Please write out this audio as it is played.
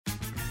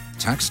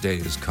Tax day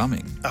is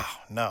coming. Oh,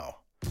 no.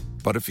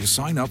 But if you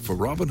sign up for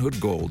Robinhood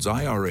Gold's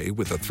IRA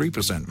with a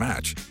 3%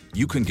 match,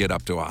 you can get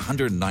up to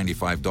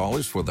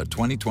 $195 for the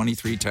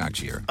 2023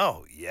 tax year.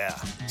 Oh, yeah.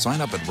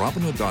 Sign up at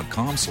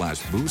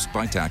Robinhood.com/boost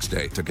by tax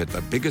day to get the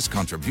biggest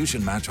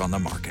contribution match on the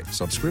market.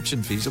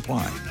 Subscription fees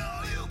apply.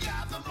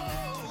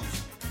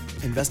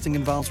 Investing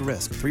involves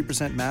risk.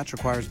 3% match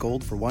requires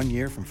gold for 1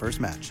 year from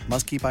first match.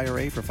 Must keep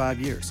IRA for 5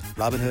 years.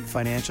 Robinhood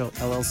Financial,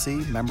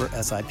 LLC, member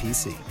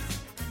SIPC.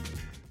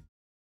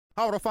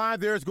 Out of 5,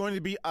 there's going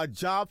to be a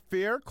job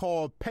fair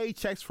called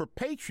Paychecks for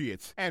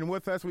Patriots. And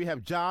with us, we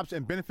have Jobs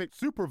and Benefits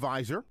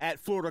Supervisor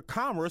at Florida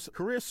Commerce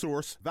Career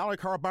Source, Valarie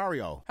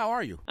Caraballo. How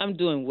are you? I'm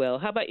doing well.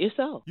 How about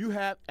yourself? You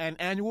have an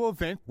annual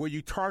event where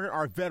you target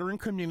our veteran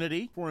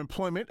community for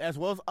employment as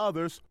well as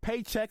others,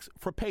 Paychecks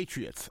for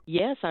Patriots.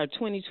 Yes, our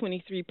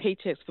 2023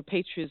 Paychecks for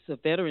Patriots, the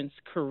Veterans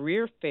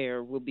Career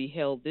Fair, will be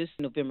held this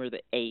November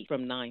the 8th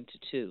from 9 to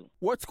 2.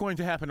 What's going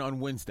to happen on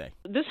Wednesday?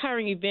 This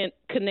hiring event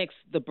connects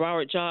the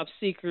Broward job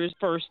seekers,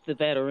 first the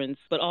veterans,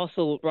 but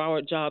also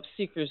Broward job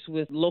seekers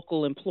with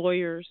local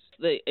employers.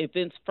 The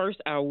event's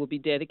first hour will be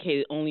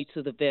dedicated only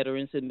to the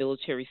veterans and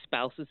military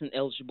spouses and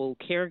eligible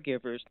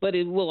caregivers, but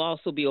it will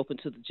also be open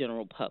to the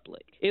general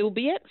public. It will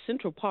be at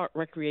Central Park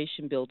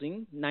Recreation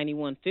Building,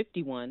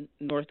 9151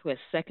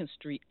 Northwest 2nd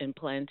Street in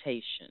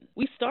Plantation.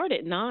 We start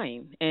at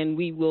 9 and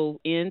we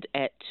will end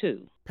at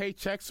 2.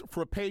 Paychecks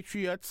for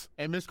Patriots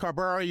and Ms.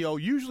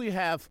 Caraballo usually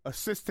have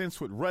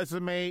assistance with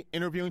resume,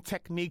 interviewing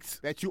techniques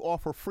that you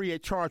offer free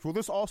of charge. Will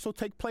this also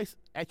take place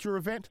at your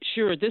event?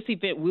 Sure. This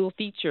event will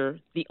feature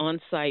the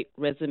on-site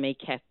resume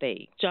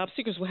cafe. Job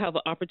seekers will have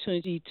an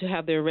opportunity to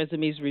have their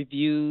resumes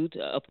reviewed.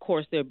 Of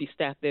course, there'll be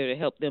staff there to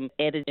help them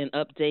edit and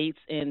updates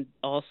and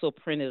also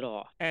print it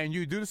off. And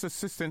you do this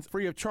assistance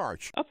free of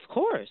charge? Of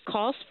course.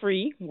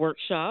 Cost-free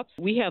workshops.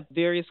 We have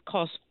various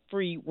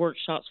cost-free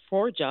workshops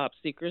for job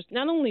seekers,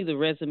 not only the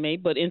resume,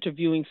 but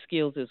interviewing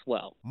skills as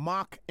well.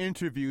 Mock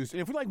interviews.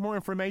 If you'd like more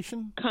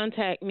information,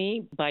 contact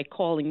me by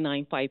calling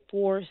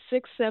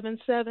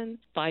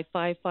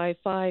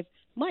 954-677-5555.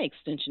 My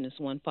extension is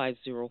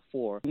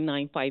 1504.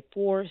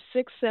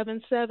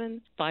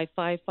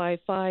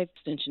 954-677-5555.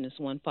 Extension is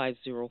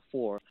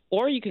 1504.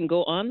 Or you can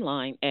go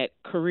online at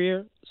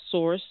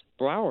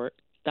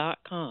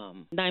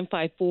careersourcebroward.com.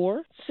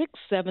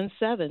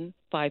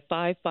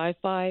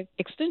 954-677-5555,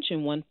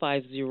 extension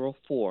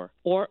 1504,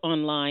 or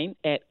online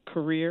at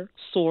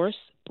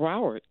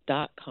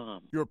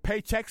careersourcebroward.com. Your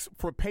Paychecks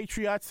for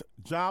Patriots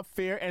job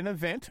fair and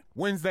event,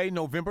 Wednesday,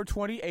 November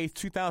 28th,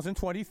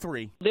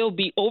 2023. There will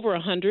be over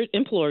 100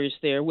 employers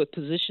there with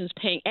positions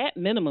paying at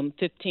minimum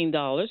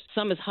 $15,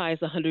 some as high as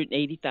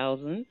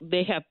 $180,000.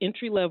 They have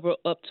entry-level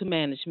up to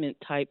management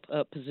type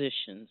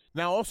positions.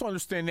 Now, also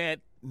understand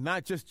that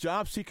not just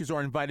job seekers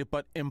are invited,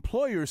 but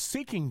employers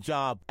seeking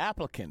job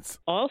applicants.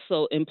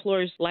 Also,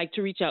 employers like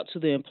to reach out to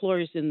the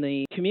employers in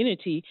the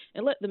community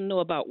and let them know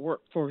about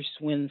Workforce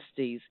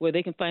Wednesdays, where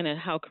they can find out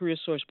how Career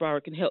Source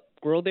Broward can help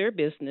grow their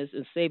business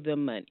and save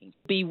them money.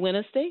 Be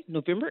Wednesday,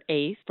 November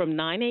 8th from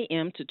 9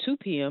 a.m. to 2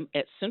 p.m.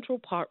 at Central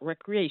Park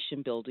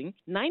Recreation Building,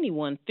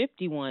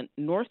 9151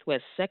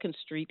 Northwest 2nd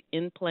Street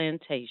in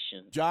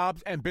Plantation.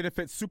 Jobs and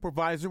Benefits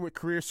Supervisor with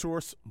Career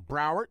Source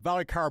Broward,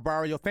 Valarie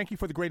Caraballo, thank you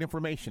for the great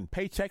information.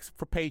 Paychecks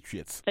for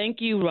Patriots. Thank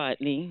you,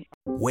 Rodney.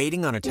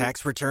 Waiting on a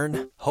tax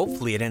return?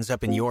 Hopefully it ends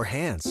up in your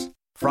hands.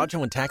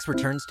 Fraudulent tax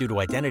returns due to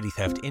identity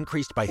theft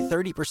increased by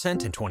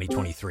 30% in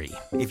 2023.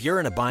 If you're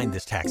in a bind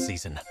this tax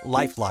season,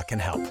 LifeLock can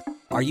help.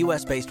 Our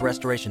U.S.-based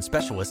restoration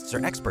specialists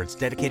are experts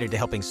dedicated to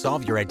helping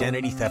solve your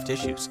identity theft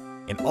issues.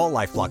 And all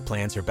LifeLock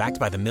plans are backed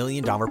by the $1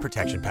 Million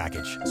Protection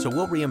Package. So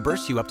we'll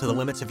reimburse you up to the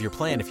limits of your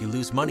plan if you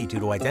lose money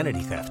due to identity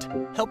theft.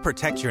 Help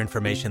protect your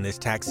information this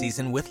tax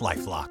season with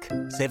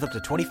LifeLock. Save up to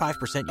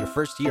 25% your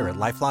first year at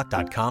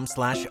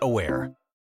LifeLock.com/aware.